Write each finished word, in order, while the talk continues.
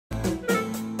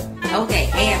Okay,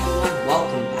 hey everyone,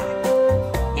 welcome back.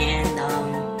 And,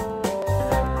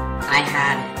 I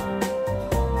had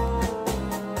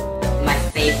my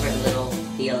favorite little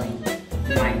feeling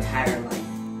in my entire life.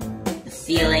 The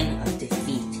feeling of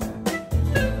defeat.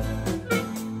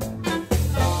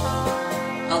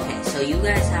 Okay, so you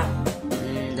guys have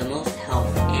the most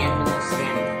health and the most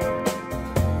stamina.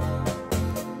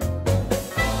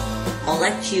 I'll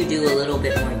let you do a little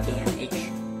bit more damage.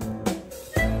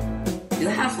 You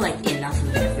have, like, enough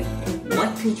of everything.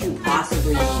 What could you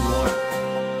possibly need more?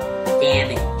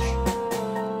 Damage.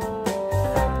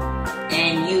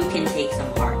 And you can take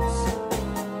some hearts.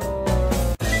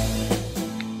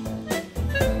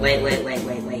 Wait.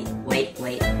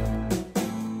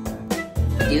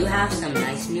 You have some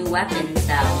nice new weapons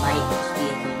that might just be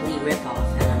a complete ripoff,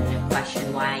 and I'm gonna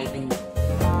question why I even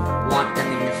want them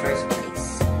in the first place.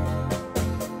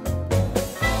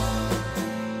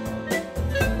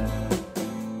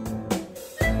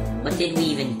 What did we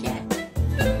even get?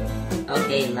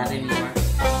 Okay, 11 more.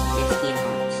 15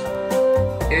 hearts.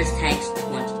 Here's tanks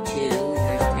 22.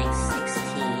 Here's tanks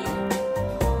 16.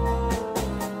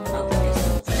 Okay, so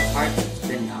for hearts, it's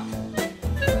good enough.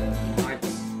 And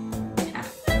hearts, yeah.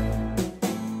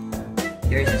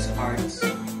 Here's his hearts.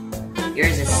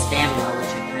 Here's his stamina,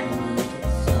 which I kind of need.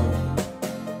 So,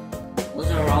 those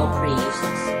are all pretty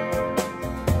useless.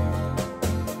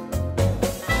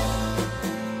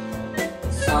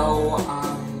 So,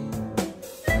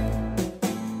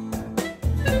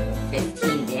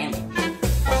 15 damage.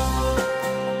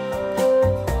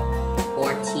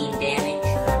 14 damage.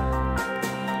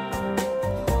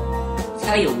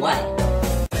 Tell you what,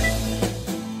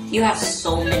 you have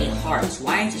so many hearts,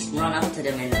 why don't you just run up to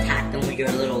them and attack them with your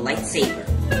little lightsaber?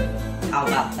 How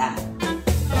about that?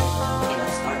 Okay,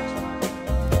 let's start.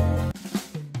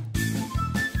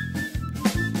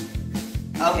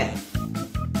 Okay.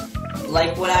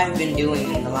 Like what I've been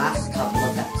doing in the last couple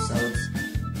of episodes.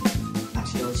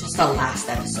 Actually, it was just the last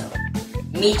episode.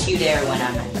 Meet you there when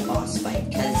I'm at the boss fight,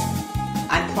 because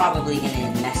I'm probably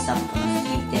gonna mess up a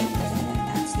few things, and then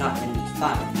that's not gonna be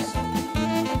fun. So,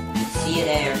 see you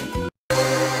there.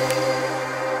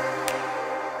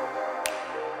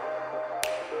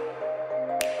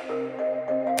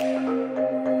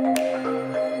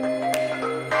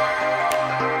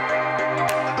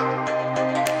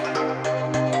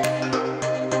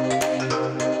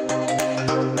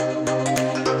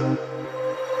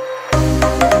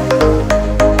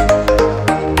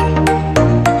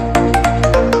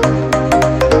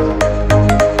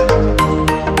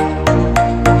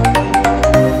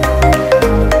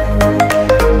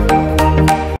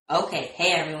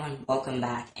 Welcome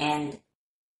back, and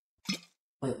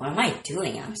wait, what am I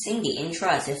doing? I'm saying the intro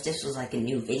as if this was like a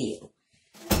new video.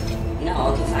 No,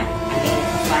 okay, fine.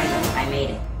 I made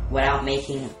it without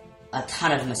making a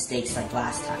ton of mistakes like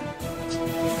last time.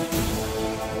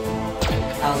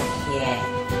 Okay.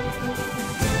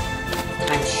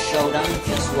 Time to show them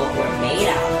just what we're made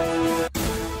out of.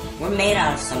 We're made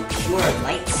out of some pure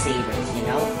lightsabers, you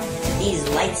know? These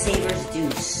lightsabers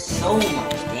do so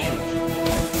much damage.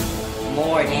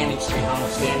 More damage than how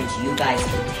much damage you guys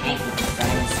can tank, my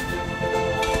friends.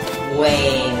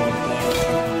 Way more damage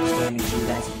than how much damage you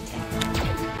guys can tank.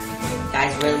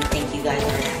 Guys really think you guys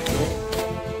aren't that good?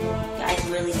 Guys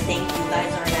really think you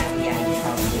guys aren't that good? Yeah, you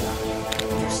probably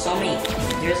are. There's so many,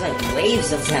 there's like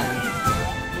waves of them.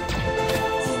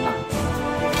 This is not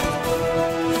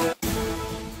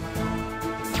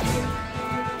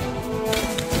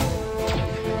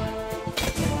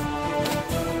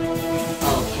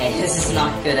This is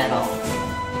not good at all.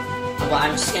 Well,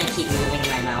 I'm just gonna keep moving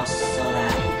my mouse so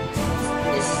that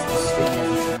this screen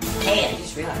doesn't turn. Hey, I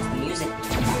just realized the music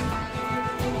turned back on.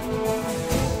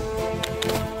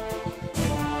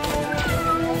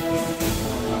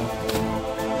 Oh no.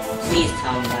 Please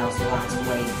tell me that was the last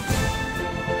wave.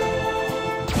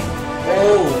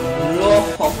 Oh no!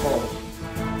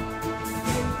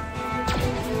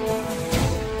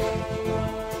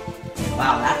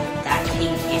 Wow, that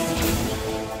king can't hit me.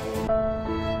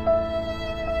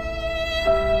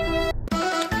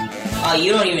 Oh,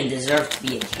 you don't even deserve to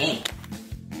be a king.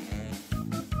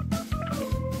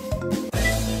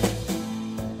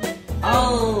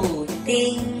 Oh,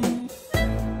 ding.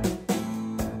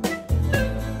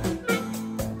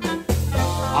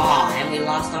 Oh, and we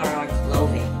lost our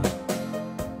clothing.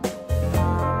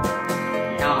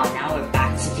 No, now we're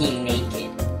back to being naked.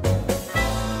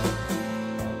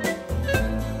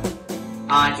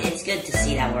 It's good to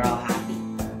see that we're all happy.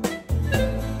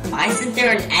 Why isn't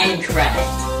there an end credit?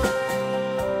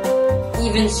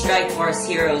 Even Strike Force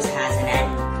Heroes has an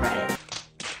end credit.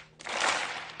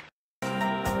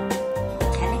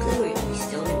 Technically,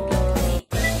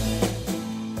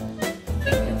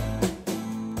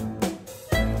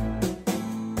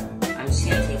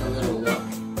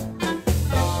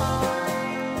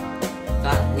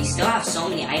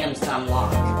 to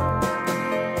unlock.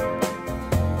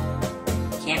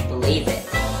 Can't believe it.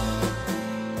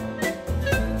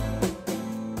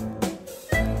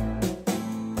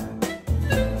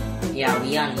 Yeah,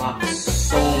 we unlocked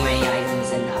so many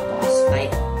items in that boss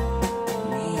fight.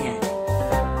 Man.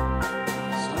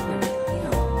 So many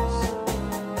items.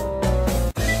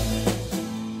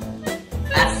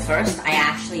 At first, I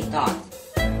actually thought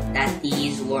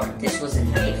that this was a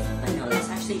knife, but no, that's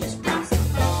actually just plastic.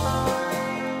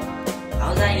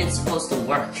 How is that even supposed to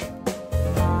work?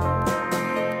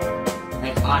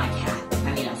 Like on a cat.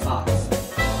 I mean a fox.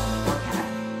 Or cat.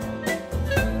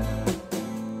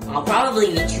 I'll probably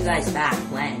meet you guys back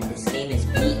when this game is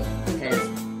beat, because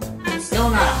it's still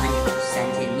not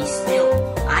 100%ed.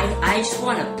 I just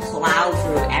want to plow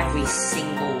through every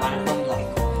single one of them,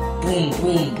 like boom,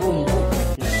 boom, boom,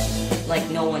 boom, like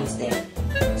no one's there.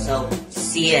 So,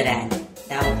 see you then.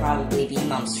 That will probably be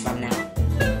months from now.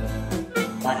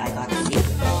 But I got